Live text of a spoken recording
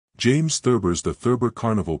James Thurber's The Thurber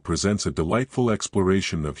Carnival presents a delightful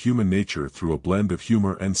exploration of human nature through a blend of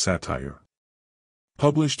humor and satire.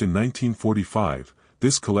 Published in 1945,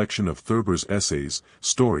 this collection of Thurber's essays,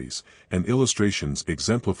 stories, and illustrations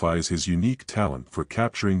exemplifies his unique talent for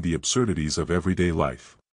capturing the absurdities of everyday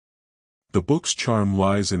life. The book's charm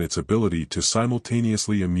lies in its ability to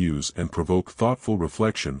simultaneously amuse and provoke thoughtful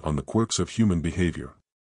reflection on the quirks of human behavior.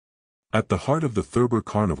 At the heart of the Thurber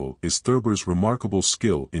Carnival is Thurber's remarkable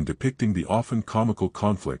skill in depicting the often comical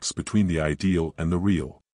conflicts between the ideal and the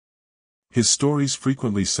real. His stories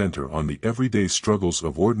frequently center on the everyday struggles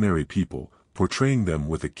of ordinary people, portraying them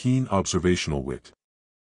with a keen observational wit.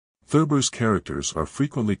 Thurber's characters are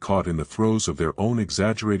frequently caught in the throes of their own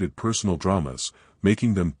exaggerated personal dramas,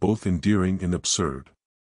 making them both endearing and absurd.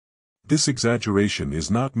 This exaggeration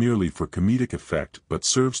is not merely for comedic effect but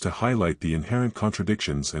serves to highlight the inherent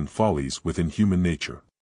contradictions and follies within human nature.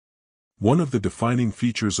 One of the defining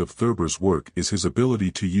features of Thurber's work is his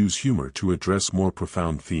ability to use humor to address more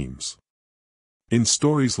profound themes. In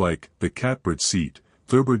stories like The Catbird Seat,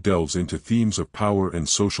 Thurber delves into themes of power and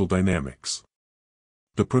social dynamics.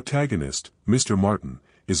 The protagonist, Mr. Martin,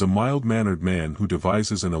 is a mild-mannered man who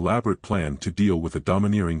devises an elaborate plan to deal with a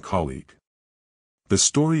domineering colleague. The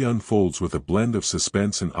story unfolds with a blend of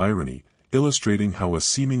suspense and irony, illustrating how a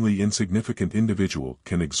seemingly insignificant individual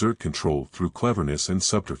can exert control through cleverness and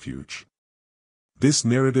subterfuge. This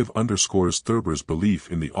narrative underscores Thurber's belief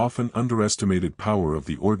in the often underestimated power of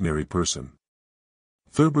the ordinary person.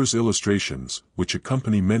 Thurber's illustrations, which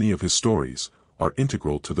accompany many of his stories, are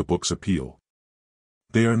integral to the book's appeal.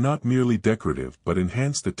 They are not merely decorative but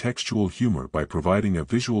enhance the textual humor by providing a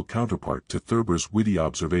visual counterpart to Thurber's witty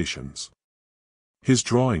observations. His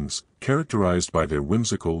drawings, characterized by their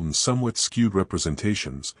whimsical and somewhat skewed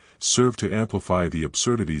representations, serve to amplify the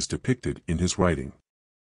absurdities depicted in his writing.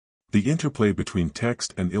 The interplay between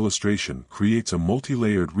text and illustration creates a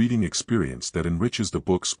multi-layered reading experience that enriches the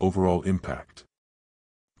book's overall impact.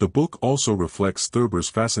 The book also reflects Thurber's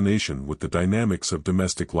fascination with the dynamics of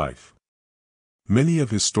domestic life. Many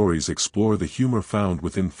of his stories explore the humor found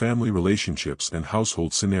within family relationships and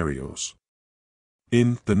household scenarios.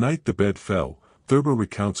 In The Night the Bed Fell, Thurber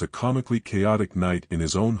recounts a comically chaotic night in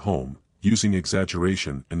his own home, using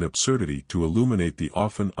exaggeration and absurdity to illuminate the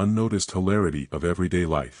often unnoticed hilarity of everyday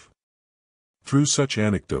life. Through such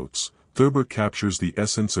anecdotes, Thurber captures the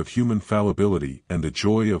essence of human fallibility and the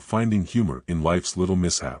joy of finding humor in life's little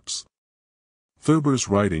mishaps. Thurber's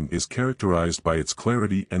writing is characterized by its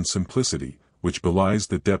clarity and simplicity, which belies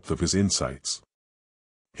the depth of his insights.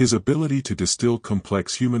 His ability to distill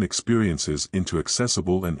complex human experiences into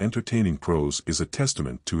accessible and entertaining prose is a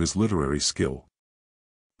testament to his literary skill.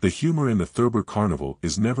 The humor in the Thurber Carnival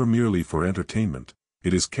is never merely for entertainment,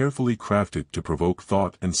 it is carefully crafted to provoke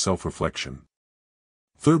thought and self-reflection.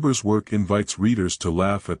 Thurber's work invites readers to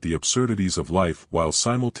laugh at the absurdities of life while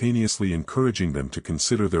simultaneously encouraging them to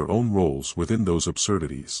consider their own roles within those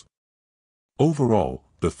absurdities. Overall,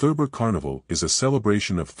 The Thurber Carnival is a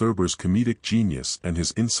celebration of Thurber's comedic genius and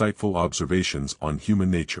his insightful observations on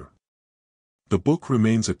human nature. The book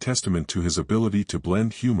remains a testament to his ability to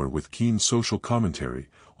blend humor with keen social commentary,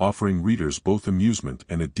 offering readers both amusement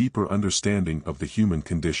and a deeper understanding of the human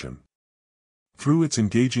condition. Through its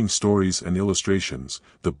engaging stories and illustrations,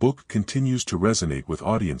 the book continues to resonate with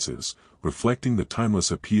audiences, reflecting the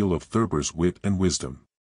timeless appeal of Thurber's wit and wisdom.